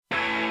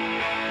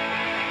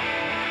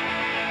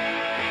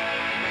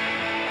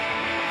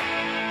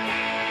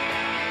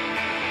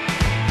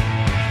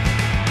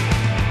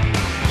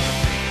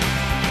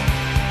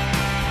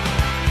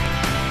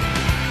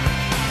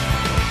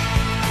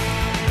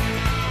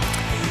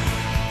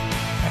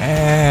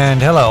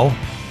And hello.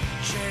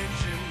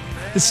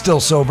 It's Still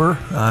Sober.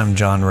 I'm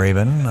John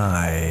Rabin.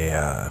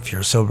 If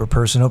you're a sober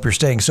person, hope you're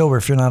staying sober.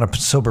 If you're not a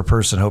sober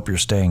person, hope you're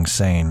staying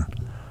sane.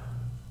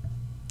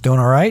 Doing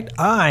all right?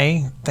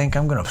 I think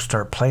I'm going to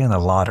start playing the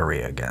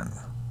lottery again.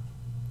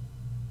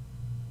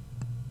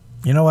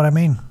 You know what I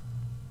mean?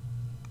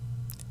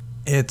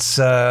 It's,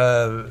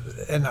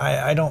 and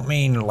I don't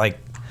mean like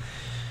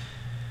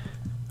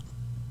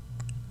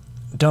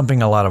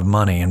dumping a lot of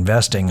money,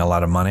 investing a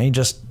lot of money,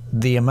 just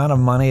the amount of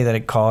money that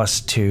it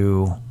costs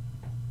to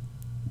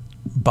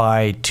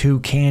buy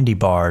 2 candy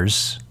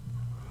bars.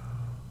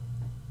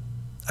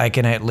 I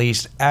can at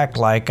least act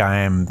like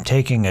I'm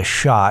taking a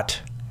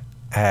shot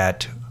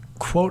at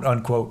quote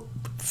unquote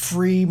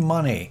free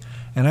money.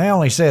 And I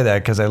only say that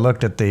because I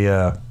looked at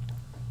the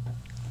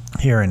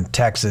here in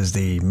Texas,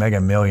 the Mega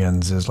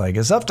Millions is like,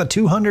 it's up to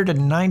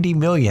 290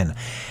 million.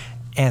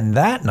 And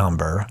that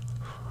number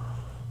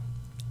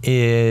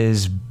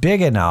is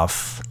big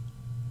enough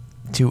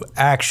to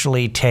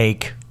actually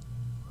take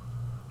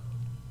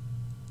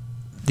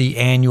the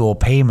annual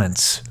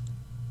payments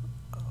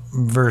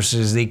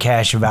versus the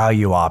cash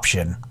value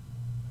option.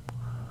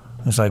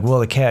 It's like, well,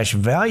 the cash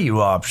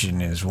value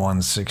option is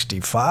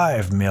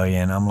 165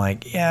 million. I'm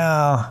like,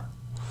 yeah.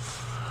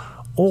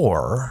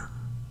 Or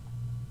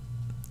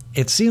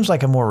it seems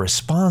like a more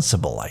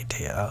responsible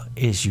idea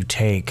is you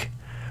take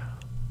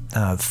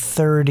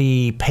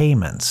 30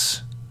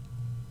 payments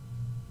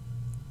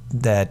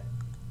that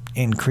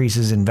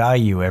increases in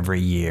value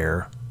every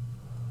year.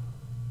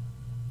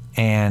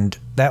 And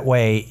that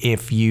way,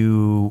 if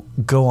you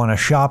go on a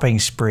shopping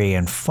spree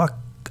and fuck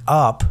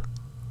up,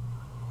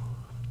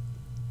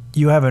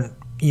 you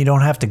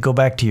don't have to go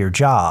back to your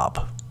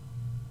job.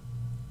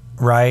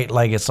 Right?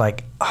 Like, it's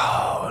like,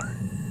 oh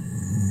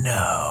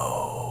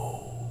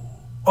no.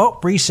 Oh,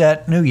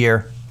 reset, new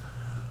year.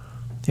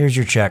 Here's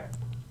your check.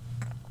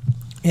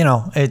 You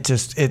know, it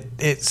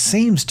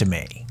seems to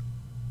me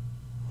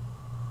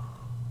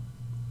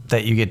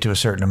that you get to a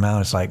certain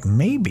amount, it's like,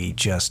 maybe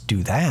just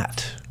do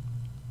that.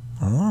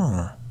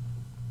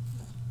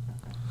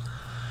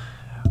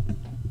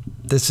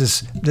 This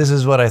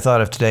is what I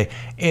thought of today.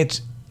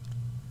 It's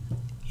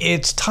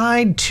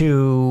tied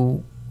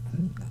to,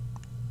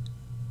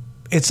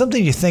 it's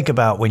something you think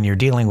about when you're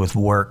dealing with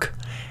work,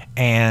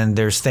 and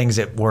there's things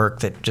at work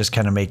that just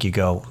kind of make you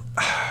go,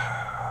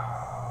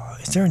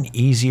 is there an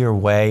easier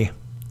way?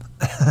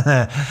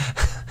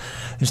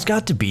 There's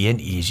got to be an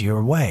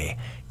easier way.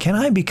 Can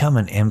I become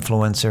an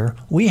influencer?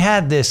 We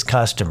had this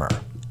customer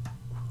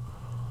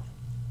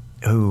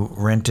who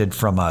rented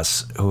from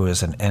us, who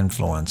is an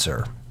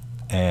influencer,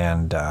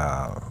 and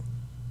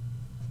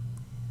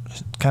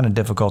kind of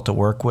difficult to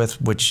work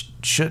with, which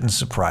shouldn't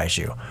surprise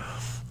you.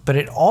 But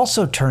it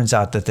also turns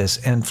out that this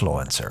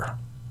influencer,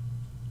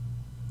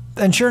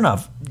 and sure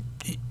enough,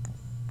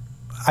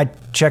 I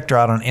checked her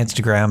out on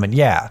Instagram, and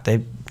yeah,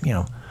 they,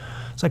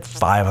 it's like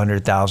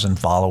 500,000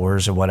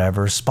 followers or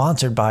whatever,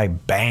 sponsored by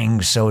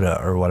Bang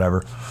Soda or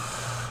whatever.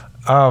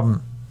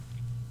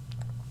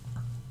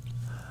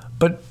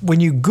 But when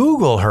you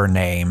Google her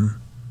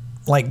name,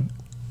 like,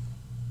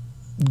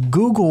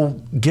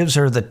 Google gives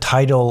her the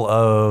title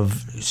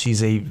of,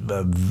 she's a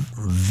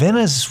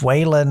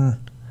Venezuelan,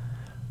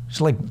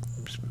 she's like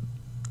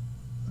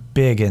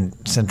big in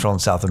Central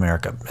and South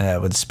America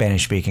with the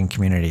Spanish-speaking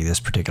community, this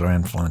particular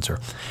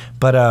influencer.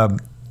 But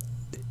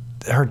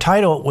her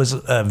title was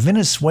a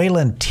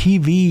Venezuelan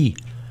TV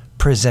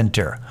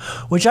presenter,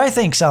 which I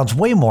think sounds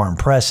way more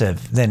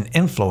impressive than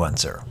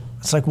influencer.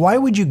 It's like, why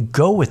would you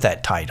go with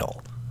that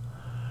title?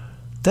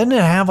 Doesn't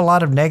it have a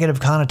lot of negative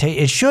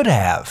connotation? It should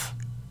have.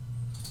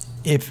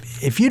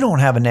 If you don't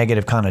have a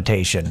negative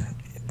connotation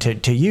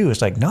to you,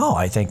 it's like, no,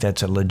 I think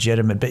that's a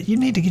legitimate, but you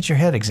need to get your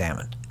head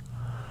examined.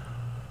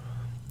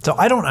 So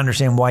I don't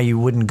understand why you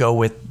wouldn't go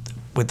with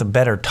a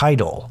better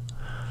title.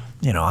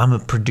 I'm a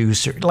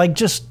producer. Like,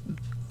 just,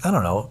 I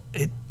don't know.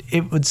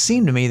 It would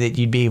seem to me that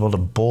you'd be able to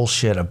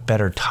bullshit a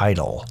better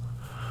title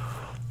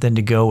than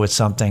to go with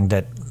something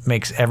that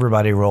makes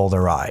everybody roll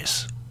their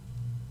eyes.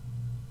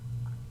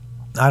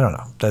 I don't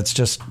know. That's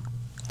just,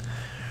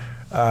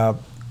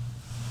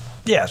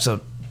 yeah,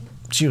 so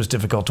she was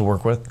difficult to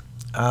work with.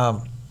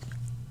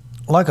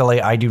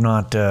 Luckily, I do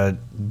not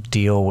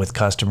deal with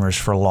customers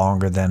for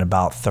longer than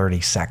about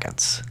 30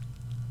 seconds.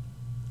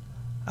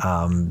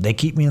 They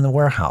keep me in the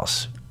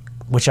warehouse,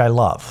 which I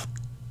love.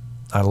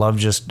 I love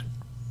just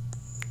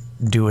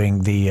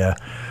doing the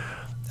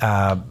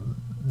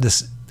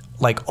this,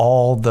 like,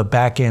 all the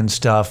back end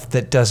stuff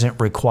that doesn't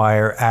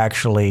require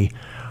actually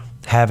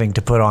having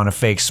to put on a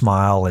fake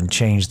smile and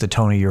change the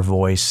tone of your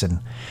voice and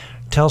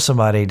tell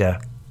somebody to,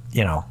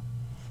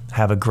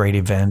 have a great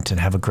event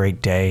and have a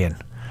great day and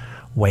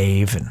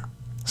wave and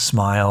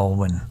smile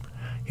when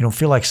you don't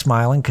feel like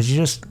smiling because you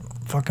just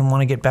fucking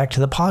want to get back to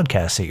the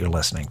podcast that you're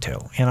listening to.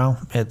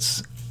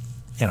 It's,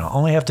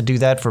 only have to do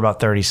that for about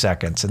 30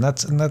 seconds, and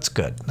that's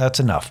good. That's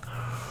enough.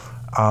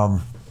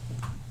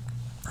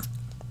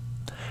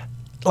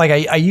 Like,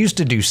 I used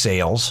to do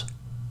sales,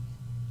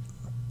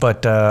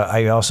 but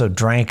I also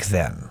drank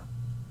then.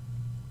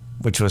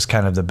 which was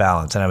kind of the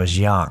balance, and I was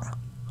young.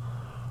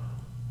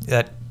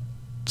 That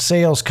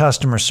sales,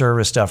 customer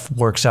service stuff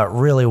works out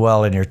really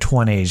well in your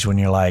 20s when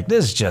you're like,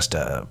 this is just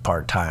a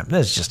part-time,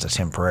 this is just a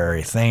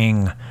temporary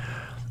thing.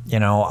 You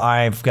know,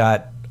 I've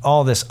got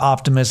all this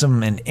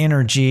optimism and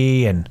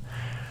energy, and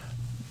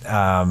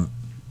my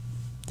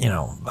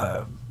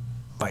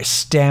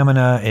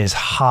stamina is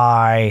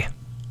high,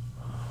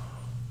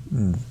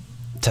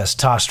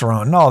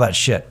 testosterone and all that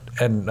shit,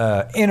 and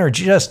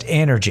energy, just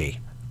energy.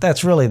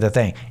 That's really the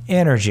thing.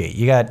 Energy.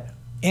 You got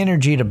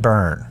energy to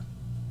burn.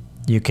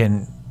 You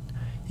can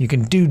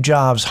do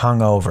jobs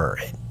hungover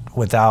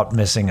without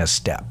missing a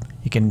step.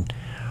 You can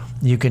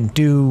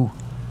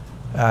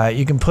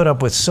put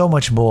up with so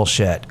much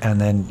bullshit,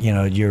 and then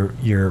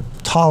your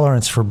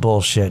tolerance for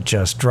bullshit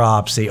just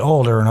drops the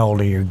older and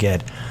older you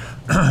get,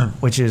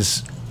 which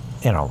is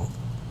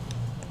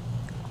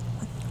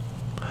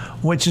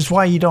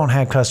why you don't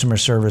have customer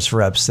service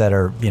reps that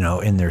are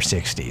in their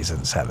 60s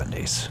and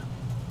 70s,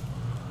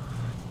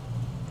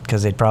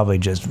 because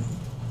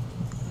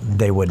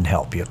they wouldn't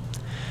help you.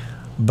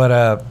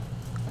 But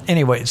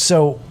anyway,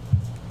 so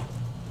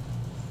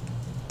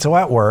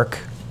at work,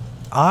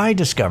 I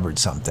discovered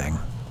something,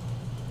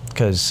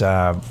 because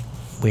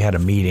we had a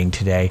meeting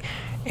today,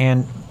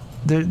 and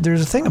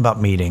there's a thing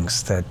about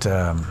meetings that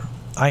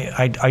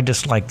I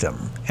dislike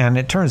them, and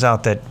it turns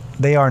out that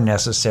they are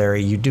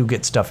necessary. You do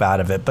get stuff out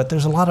of it, but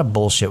there's a lot of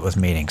bullshit with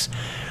meetings,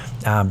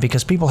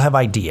 because people have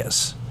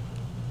ideas,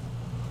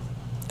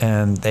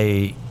 and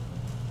they,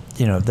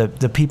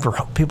 the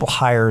people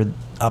higher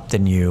up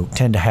than you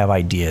tend to have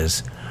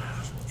ideas,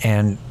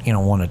 and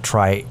want to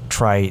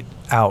try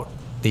out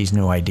these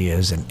new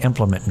ideas and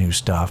implement new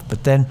stuff.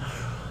 But then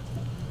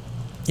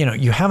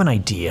you have an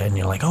idea and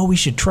you're like, oh, we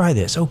should try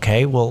this.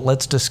 Okay, well,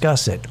 let's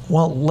discuss it.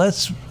 Well,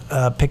 let's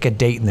pick a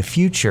date in the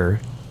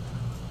future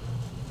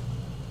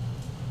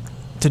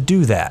to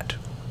do that.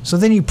 So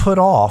then you put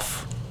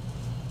off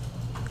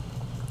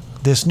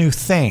this new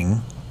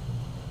thing,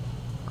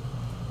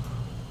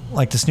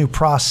 like this new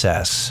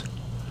process,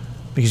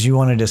 because you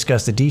want to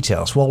discuss the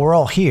details. Well, we're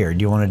all here.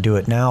 Do you want to do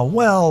it now?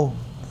 Well,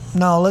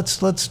 no,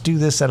 let's do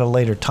this at a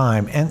later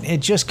time. And it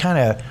just kind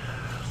of,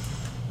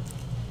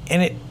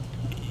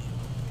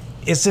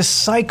 it's this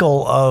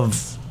cycle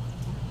of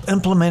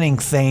implementing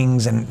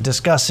things and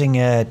discussing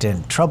it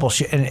and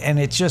troubleshoot, and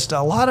it's just,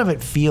 a lot of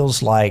it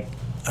feels like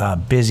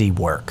busy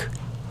work.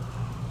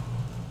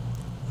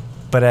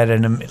 But at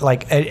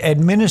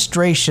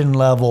administration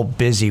level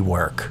busy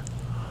work.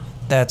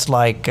 That's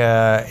like,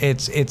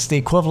 it's the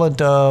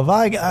equivalent of,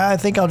 I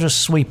think I'll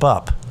just sweep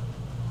up.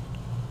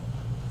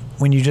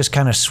 When you just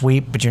kind of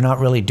sweep, but you're not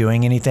really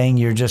doing anything,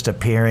 you're just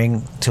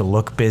appearing to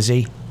look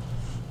busy,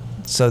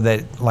 so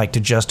that, like, to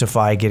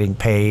justify getting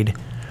paid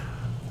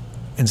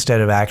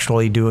instead of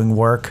actually doing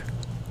work.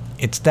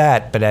 It's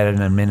that, but at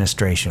an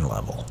administration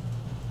level.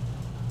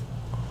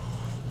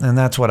 And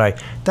that's what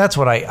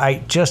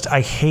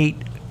I hate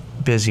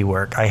busy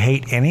work. I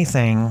hate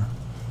anything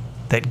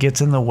that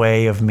gets in the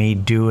way of me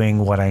doing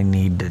what I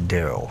need to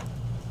do.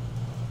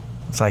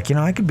 It's like,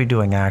 I could be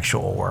doing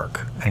actual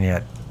work, and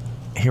yet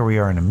here we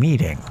are in a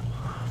meeting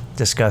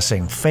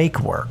discussing fake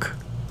work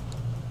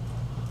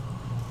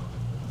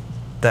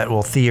that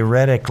will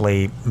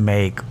theoretically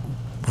make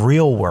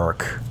real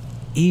work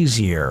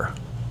easier.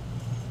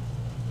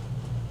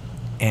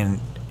 And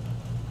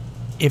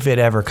if it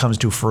ever comes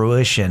to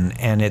fruition,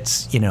 and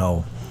it's,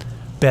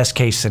 best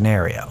case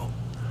scenario.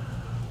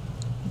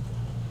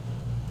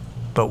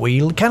 But we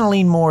kind of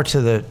lean more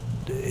to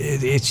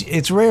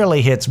it's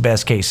rarely hits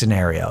best case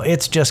scenario.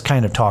 It's just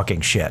kind of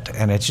talking shit,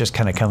 and it's just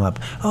kind of come up.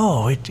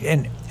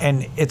 And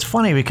it's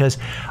funny, because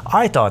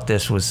I thought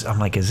I'm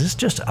like, is this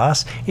just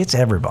us? It's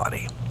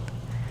everybody.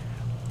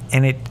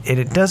 And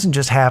it doesn't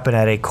just happen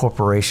at a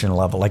corporation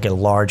level, like a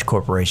large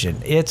corporation.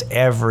 It's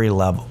every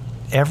level.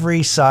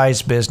 Every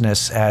size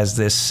business has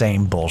this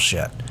same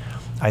bullshit.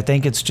 I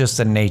think it's just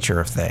the nature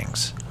of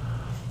things.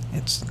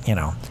 It's,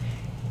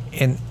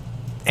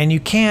 and you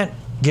can't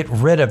get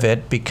rid of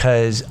it,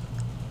 because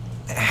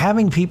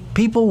having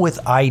people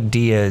with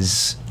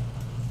ideas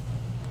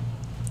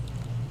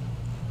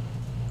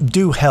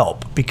do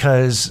help,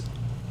 because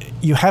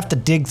you have to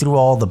dig through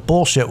all the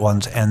bullshit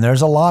ones, and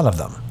there's a lot of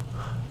them,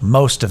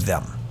 most of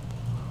them.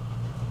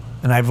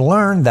 And I've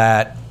learned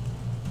that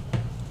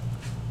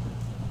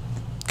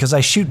because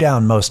I shoot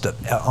down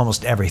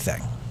almost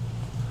everything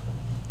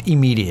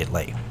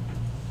immediately,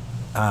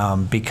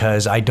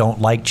 because I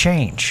don't like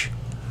change,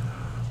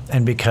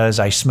 and because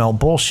I smell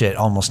bullshit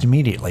almost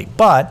immediately.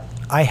 But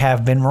I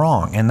have been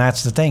wrong, and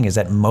that's the thing, is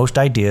that most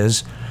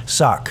ideas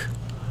suck.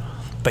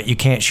 But you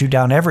can't shoot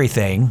down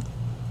everything,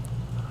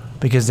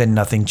 because then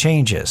nothing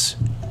changes.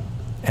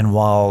 And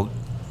while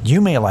you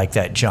may like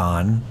that,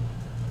 John,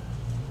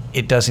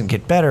 it doesn't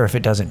get better if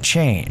it doesn't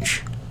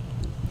change.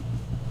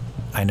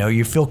 I know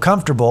you feel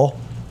comfortable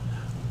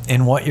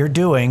in what you're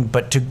doing,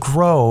 but to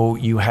grow,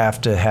 you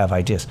have to have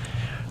ideas.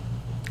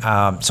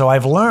 So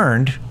I've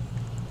learned,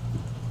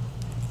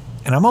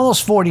 And I'm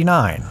almost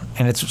 49,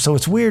 and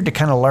it's weird to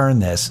kind of learn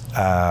this,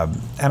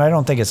 and I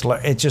don't think it's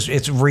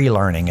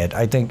relearning it.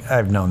 I think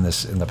I've known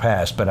this in the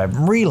past, but I'm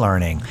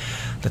relearning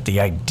that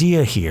the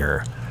idea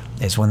here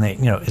is when they,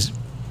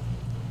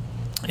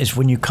 is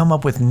when you come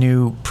up with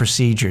new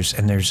procedures,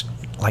 and there's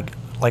like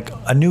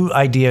a new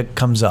idea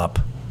comes up,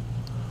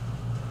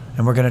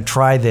 and we're going to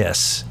try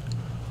this,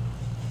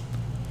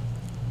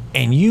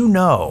 and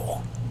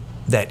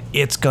that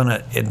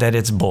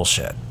it's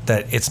bullshit,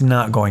 that it's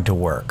not going to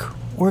work.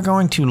 We're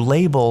going to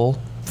label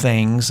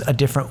things a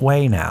different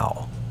way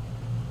now.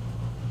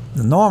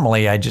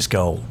 Normally, I just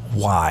go,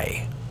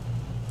 why?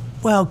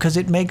 Well, because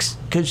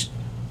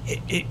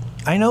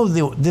I know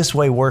this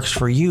way works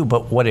for you,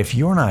 but what if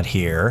you're not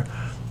here,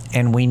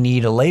 and we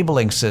need a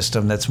labeling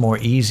system that's more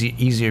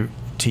easier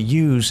to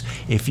use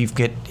if you've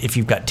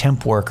got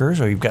temp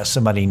workers or you've got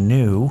somebody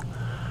new.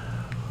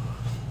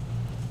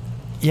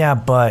 Yeah,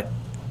 but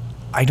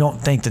I don't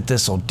think that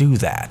this will do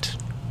that.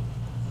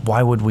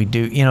 Why would we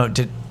do,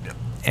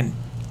 and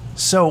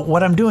so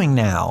what I'm doing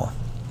now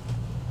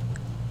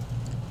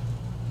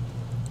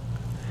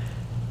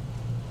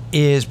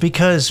is,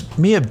 because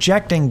me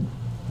objecting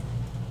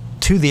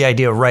to the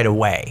idea right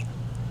away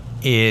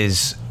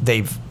is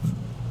they've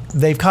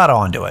caught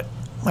on to it.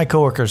 My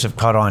coworkers have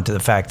caught on to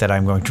the fact that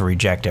I'm going to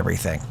reject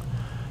everything.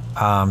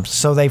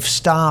 So they've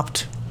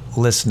stopped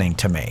listening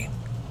to me.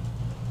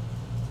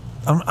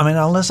 I mean,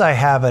 unless I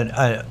have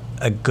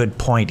a good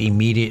point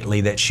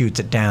immediately that shoots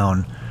it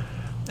down,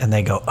 and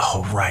they go,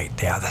 oh, right,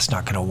 yeah, that's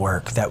not going to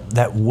work.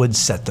 That would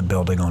set the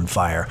building on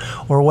fire,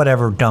 or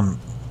whatever dumb,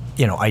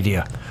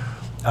 idea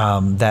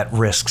that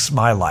risks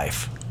my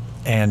life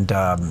and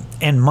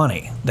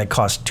money, that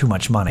costs too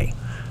much money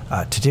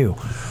to do.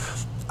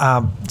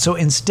 So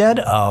instead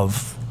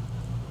of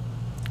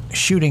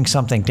shooting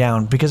something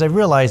down, because I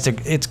realized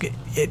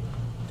that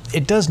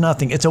it does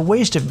nothing. It's a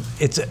waste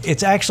of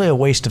it's actually a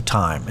waste of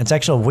time. It's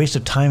actually a waste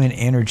of time and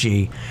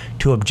energy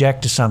to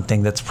object to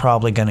something that's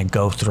probably going to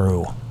go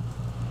through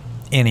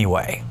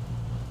anyway.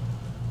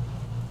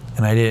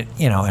 And I did,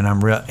 and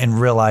I'm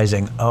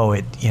realizing,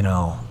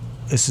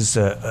 this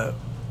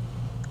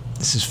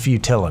is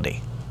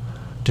futility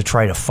to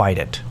try to fight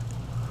it.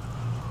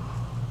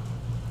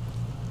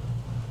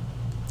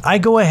 I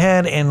go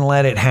ahead and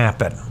let it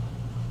happen.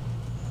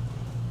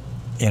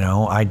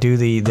 I do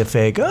the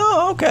fake,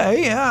 oh,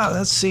 okay, yeah,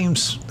 that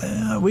seems,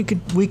 we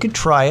could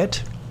try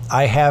it.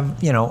 I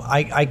have,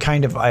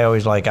 I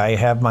always I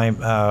have my,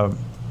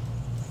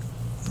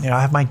 I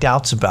have my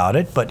doubts about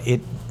it, but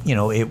it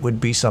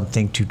would be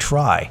something to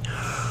try.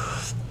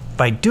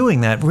 By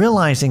doing that,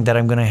 realizing that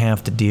I'm going to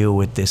have to deal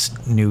with this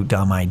new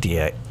dumb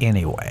idea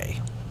anyway.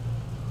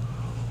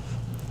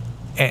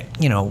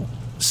 And,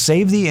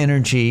 save the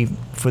energy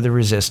for the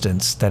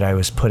resistance that I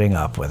was putting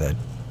up with it.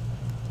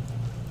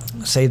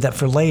 Save that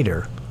for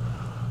later.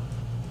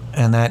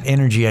 And that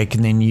energy I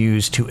can then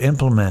use to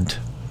implement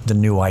the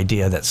new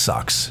idea that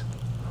sucks.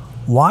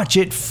 Watch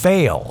it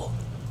fail.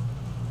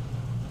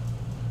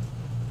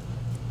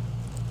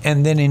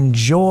 And then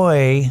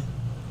enjoy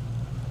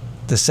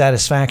the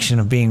satisfaction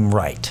of being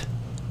right.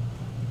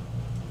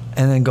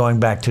 And then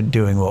going back to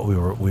doing what we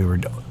were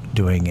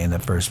doing in the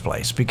first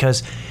place.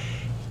 Because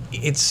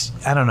it's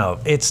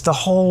the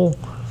whole,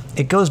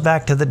 it goes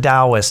back to the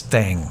Taoist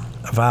thing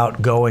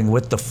about going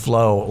with the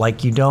flow.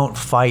 Like, you don't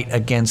fight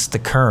against the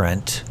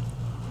current,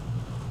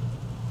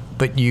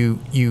 but you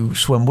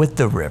swim with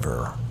the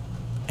river.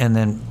 And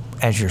then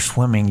as you're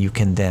swimming, you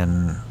can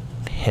then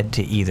head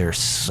to either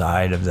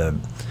side of the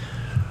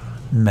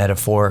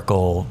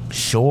metaphorical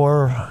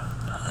shore.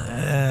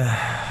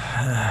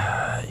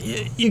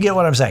 You get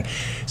what I'm saying.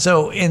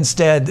 So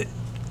instead,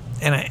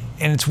 and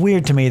it's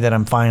weird to me that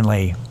I'm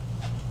finally,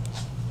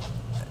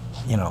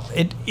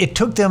 it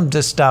took them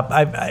to stop.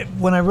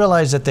 When I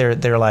realized that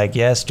they're like,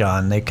 yes,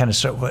 John, they kind of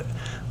start,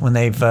 when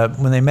they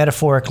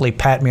metaphorically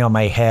pat me on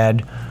my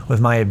head with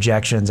my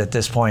objections. At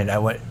this point, I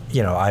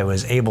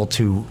was able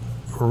to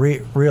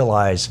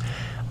realize,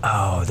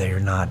 oh, they're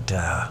not.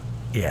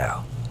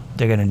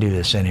 They're going to do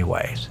this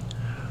anyways.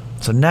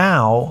 So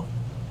now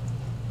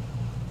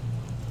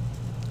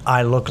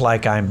I look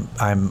like I'm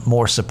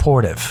more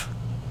supportive.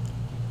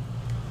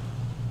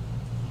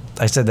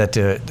 I said that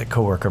to the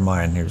coworker of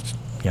mine who's,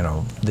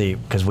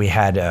 because we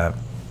had a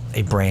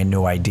brand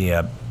new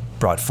idea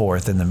brought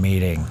forth in the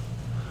meeting.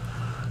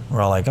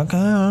 We're all like, okay,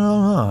 I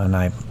don't know. And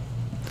I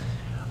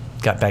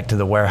got back to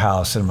the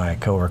warehouse, and my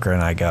coworker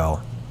and I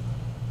go,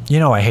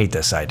 I hate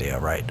this idea,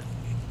 right?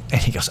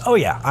 And he goes, oh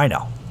yeah, I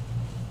know.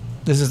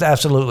 This is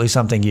absolutely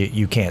something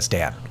you can't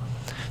stand.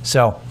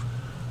 So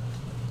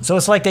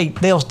it's like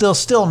they'll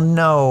still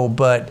know,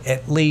 but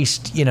at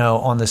least,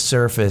 on the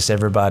surface,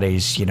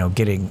 everybody's,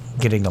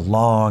 getting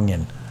along,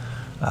 and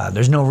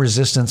there's no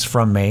resistance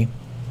from me.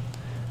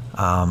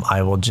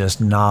 I will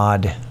just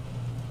nod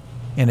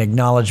in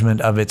acknowledgement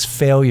of its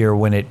failure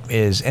when it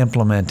is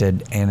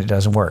implemented and it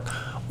doesn't work.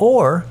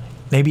 Or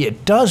maybe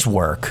it does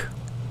work,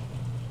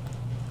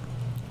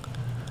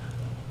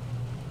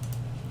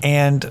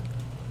 and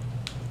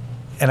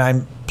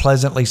I'm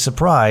pleasantly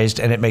surprised,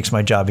 and it makes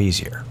my job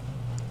easier.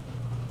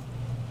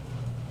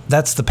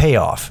 That's the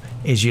payoff,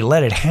 is you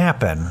let it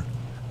happen.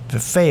 If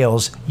it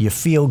fails, you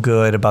feel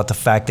good about the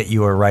fact that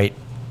you were right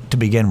to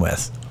begin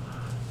with.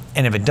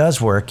 And if it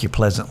does work, you're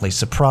pleasantly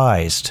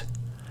surprised.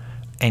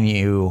 And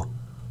you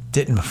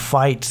didn't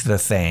fight the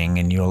thing,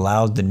 and you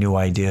allowed the new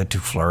idea to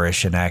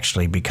flourish and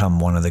actually become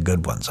one of the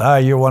good ones.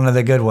 You're one of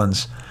the good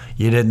ones.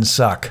 You didn't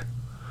suck.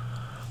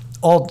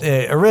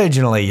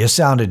 Originally, you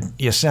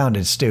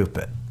sounded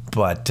stupid.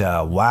 But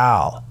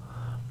wow,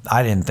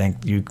 I didn't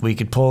think we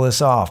could pull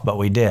this off, but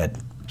we did.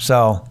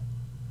 So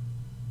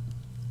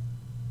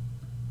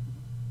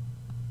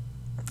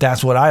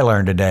that's what I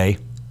learned today.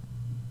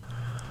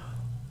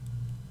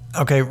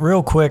 Okay,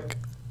 real quick,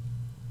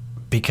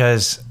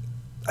 because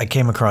I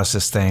came across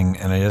this thing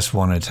and I just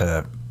wanted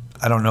to,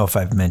 I don't know if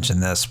I've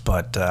mentioned this,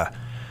 but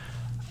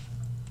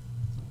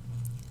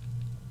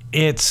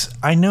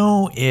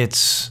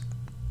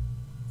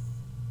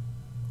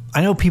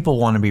I know people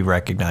want to be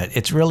recognized.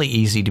 It's really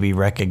easy to be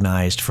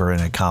recognized for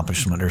an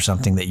accomplishment or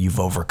something that you've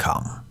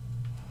overcome.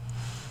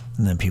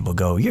 And then people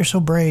go, "You're so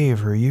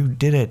brave," or "You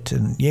did it,"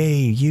 and "Yay,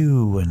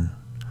 you," and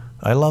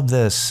 "I love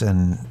this,"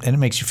 and it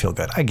makes you feel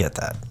good. I get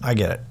that. I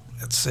get it.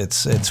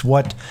 It's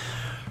what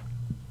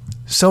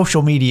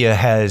social media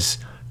has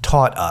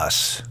taught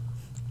us,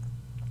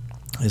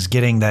 is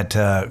getting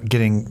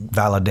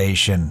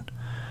validation,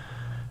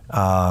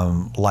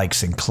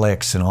 likes and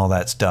clicks and all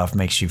that stuff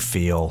makes you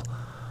feel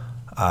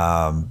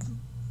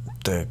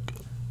the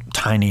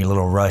tiny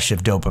little rush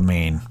of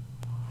dopamine.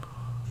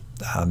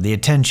 The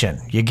attention.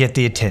 You get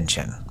the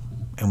attention.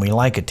 And we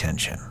like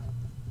attention.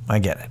 I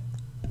get it.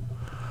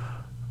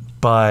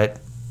 But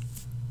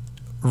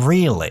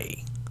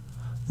really,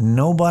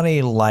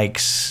 nobody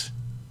likes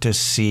to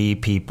see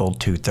people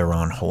toot their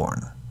own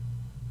horn.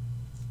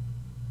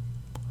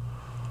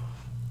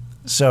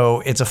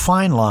 So it's a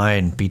fine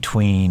line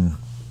between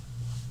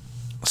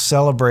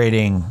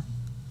celebrating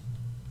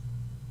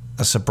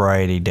a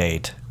sobriety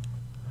date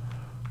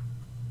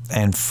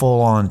and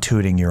full-on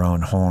tooting your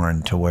own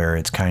horn to where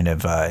it's kind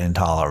of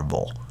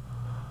intolerable.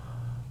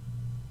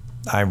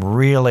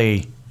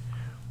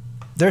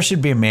 There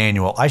should be a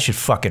manual. I should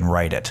fucking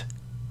write it.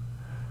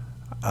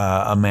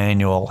 A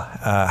manual,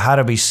 how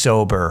to be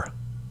sober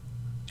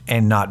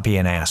and not be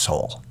an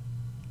asshole.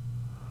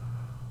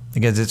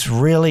 Because it's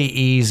really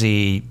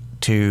easy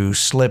to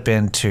slip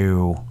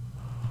into,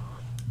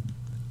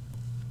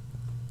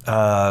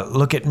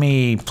 look at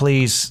me,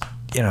 please,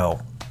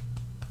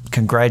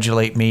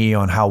 congratulate me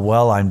on how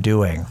well I'm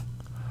doing,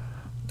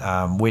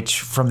 which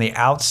from the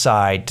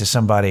outside to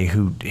somebody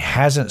who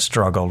hasn't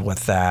struggled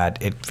with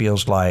that, it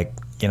feels like,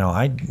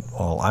 I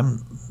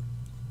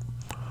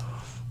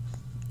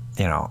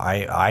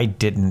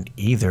didn't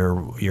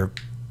either. You're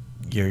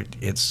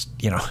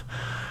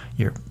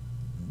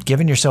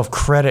giving yourself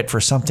credit for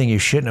something you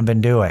shouldn't have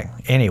been doing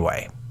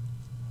anyway.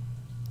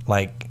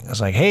 It's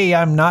like, hey,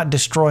 I'm not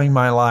destroying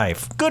my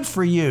life. Good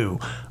for you.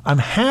 I'm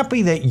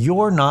happy that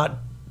you're not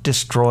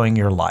destroying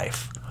your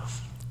life.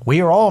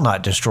 We are all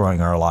not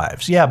destroying our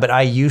lives. Yeah, but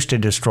I used to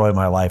destroy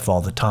my life all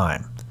the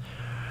time.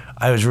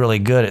 I was really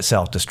good at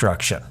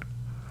self-destruction.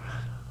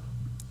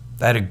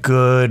 I had a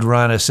good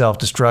run of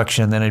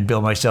self-destruction, then I'd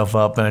build myself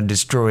up and I'd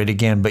destroy it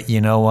again. But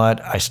you know what?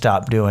 I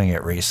stopped doing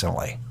it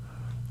recently.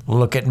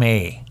 Look at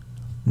me.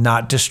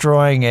 Not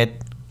destroying it.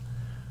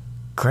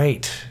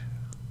 Great.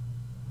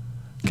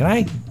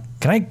 Can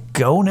I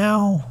go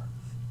now?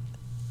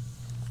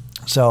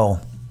 So,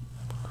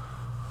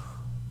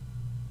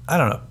 I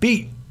don't know.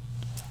 Be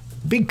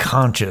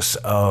conscious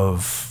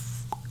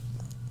of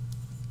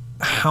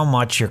how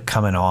much you're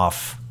coming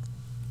off.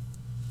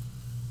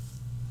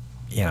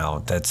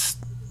 That's,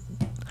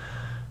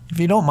 if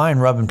you don't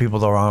mind rubbing people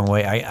the wrong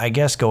way, I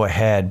guess go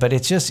ahead. But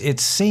it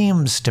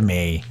seems to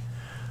me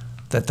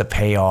that the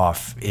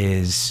payoff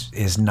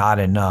is not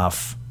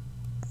enough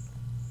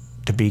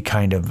to be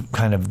kind of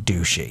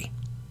douchey.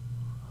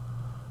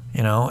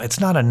 It's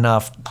not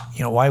enough.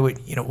 Why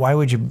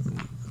would you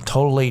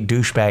totally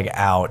douchebag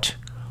out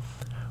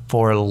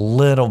for a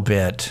little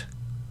bit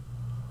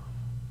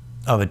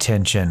of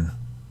attention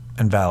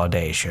and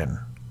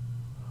validation?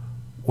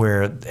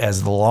 Where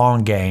as the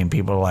long game,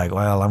 people are like,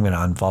 well, I'm going to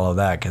unfollow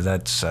that because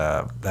that's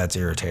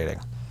irritating.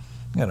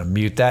 I'm going to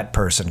mute that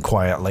person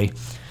quietly.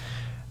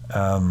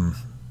 Because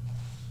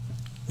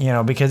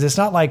it's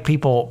not like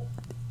people.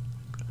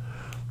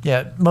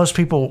 Yeah, most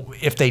people,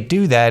 if they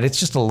do that, it's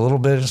just a little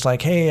bit. It's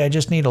like, hey, I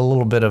just need a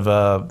little bit of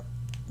a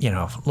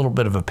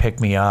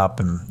pick me up,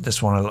 and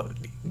just want to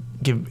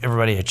give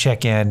everybody a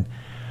check in.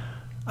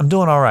 I'm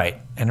doing all right,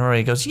 and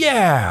everybody goes,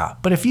 yeah.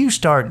 But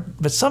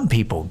some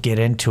people get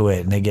into it,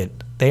 and they get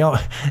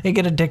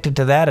addicted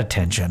to that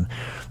attention.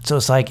 So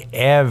it's like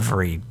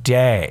every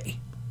day.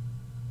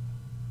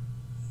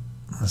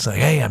 It's like,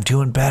 hey, I'm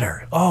doing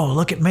better. Oh,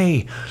 look at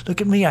me.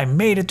 Look at me. I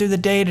made it through the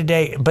day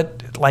today.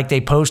 But they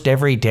post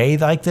every day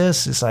like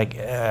this. It's like,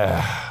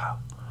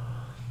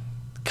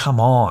 come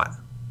on.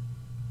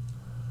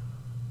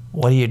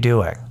 What are you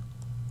doing?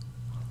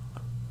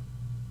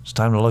 It's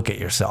time to look at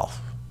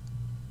yourself.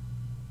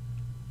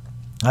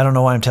 I don't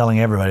know why I'm telling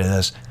everybody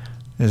this.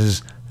 This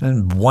is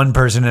one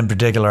person in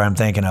particular I'm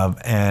thinking of,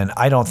 and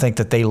I don't think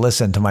that they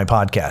listen to my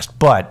podcast,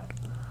 but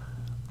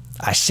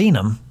I seen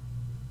them.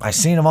 I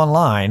seen them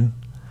online,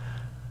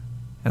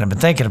 and I've been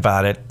thinking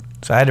about it,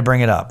 so I had to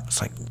bring it up.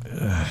 It's like,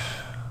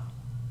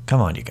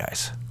 come on, you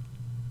guys.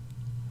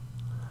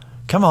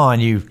 Come on,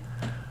 you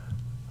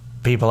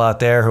people out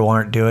there who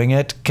aren't doing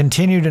it.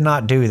 Continue to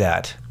not do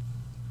that.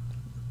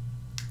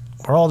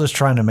 We're all just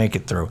trying to make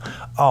it through.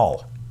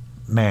 Oh,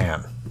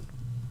 man.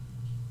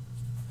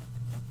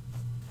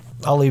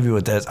 I'll leave you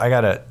with this. I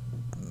got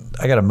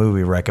a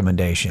movie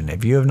recommendation.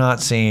 If you have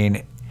not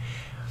seen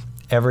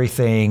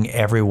Everything,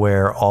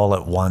 Everywhere, All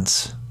at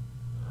Once,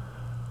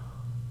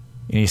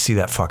 you need to see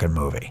that fucking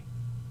movie.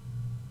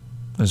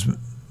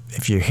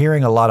 If you're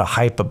hearing a lot of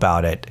hype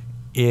about it,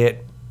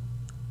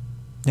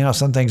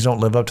 some things don't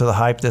live up to the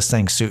hype. This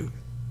thing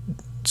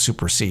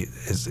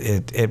supersedes.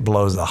 It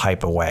blows the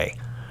hype away.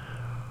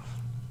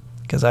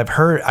 Because I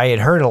had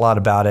heard a lot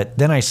about it,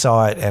 then I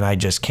saw it, and I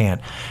just can't.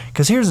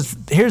 Because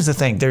here's the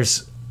thing.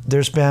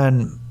 There's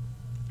been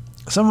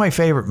some of my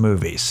favorite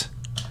movies.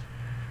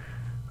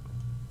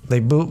 They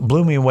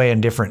blew me away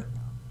in different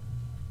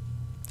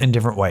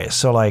ways.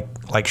 So like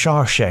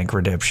Shawshank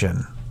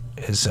Redemption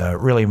is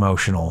really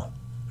emotional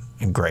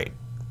and great.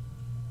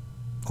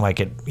 Like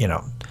it,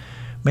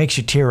 makes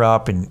you tear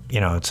up, and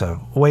it's a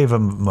wave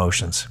of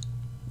emotions.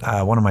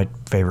 One of my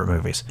favorite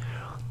movies.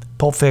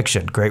 Pulp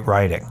Fiction, great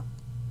writing.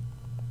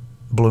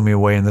 Blew me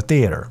away in the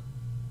theater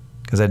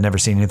because I'd never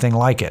seen anything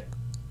like it.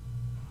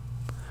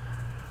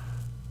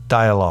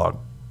 Dialogue,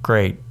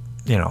 great.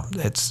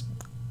 It's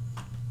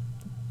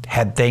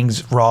had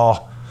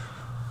raw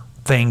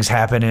things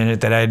happen in it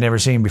that I had never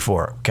seen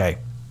before. Okay.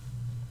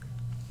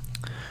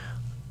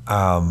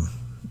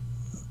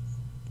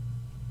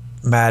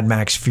 Mad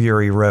Max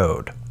Fury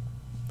Road.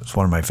 It's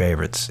one of my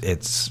favorites.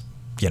 It's,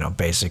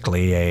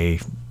 basically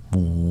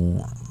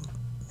one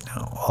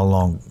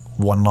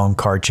long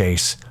car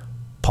chase,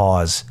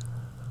 pause,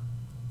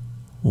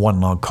 one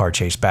long car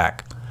chase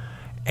back.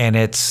 And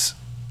it's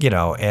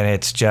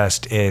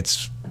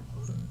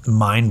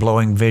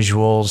mind-blowing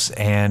visuals,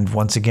 and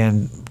once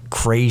again,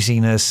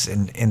 craziness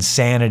and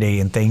insanity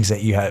and things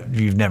that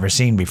you've never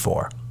seen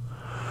before.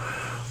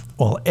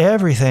 Well,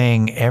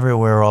 Everything,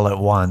 Everywhere, All at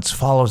Once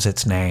follows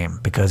its name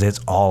because it's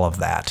all of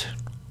that.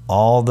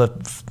 All the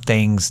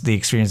things, the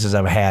experiences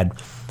I've had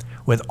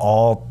with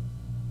all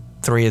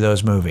three of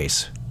those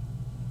movies,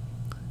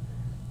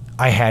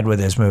 I had with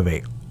this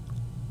movie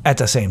at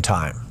the same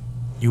time.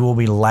 You will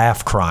be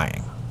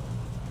crying.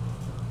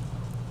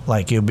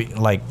 Like you'll be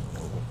like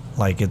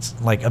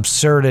it's like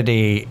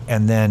absurdity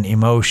and then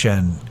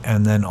emotion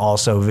and then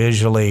also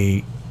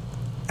visually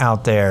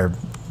out there.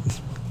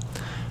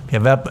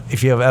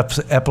 If you have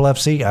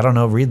epilepsy, I don't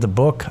know, read the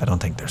book. I don't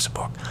think there's a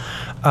book.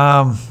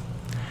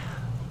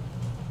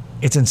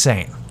 It's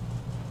insane.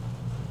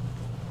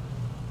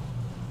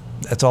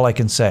 That's all I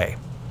can say.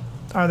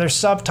 Are there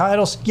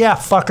subtitles? Yeah,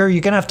 fucker,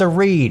 you're going to have to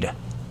read.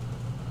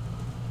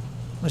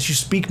 Unless you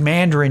speak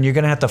Mandarin, you're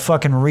going to have to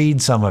fucking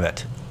read some of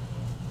it.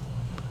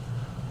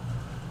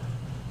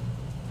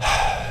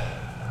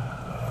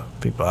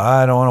 People,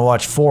 I don't want to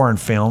watch foreign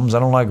films. I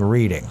don't like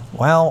reading.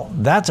 Well,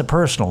 that's a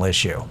personal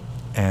issue.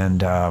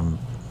 And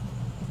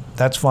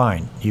that's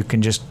fine. You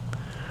can just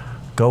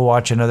go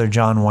watch another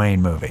John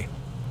Wayne movie.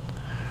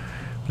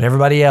 But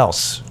everybody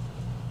else,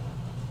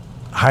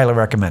 highly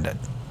recommend it.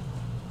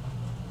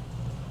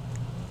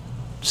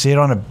 See it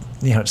on a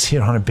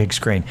big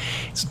screen.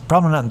 It's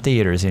probably not in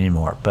theaters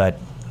anymore, but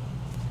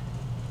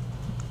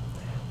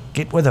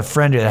get with a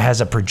friend that has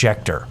a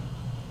projector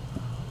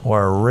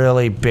or a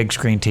really big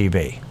screen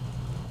TV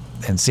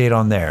and see it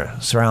on there.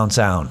 Surround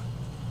sound.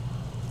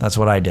 That's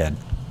what I did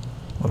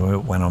when we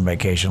went on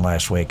vacation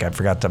last week. I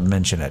forgot to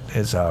mention it.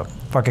 It's a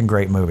fucking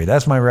great movie.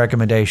 That's my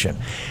recommendation.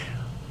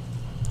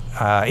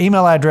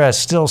 Email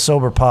address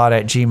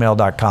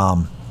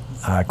stillsoberpod@gmail.com.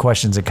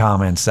 Questions and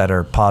comments that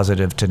are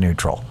positive to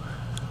neutral.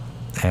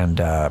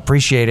 And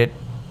appreciate it.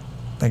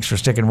 Thanks for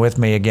sticking with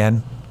me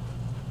again.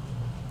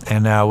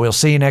 And we'll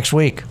see you next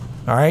week.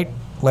 All right?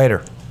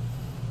 Later.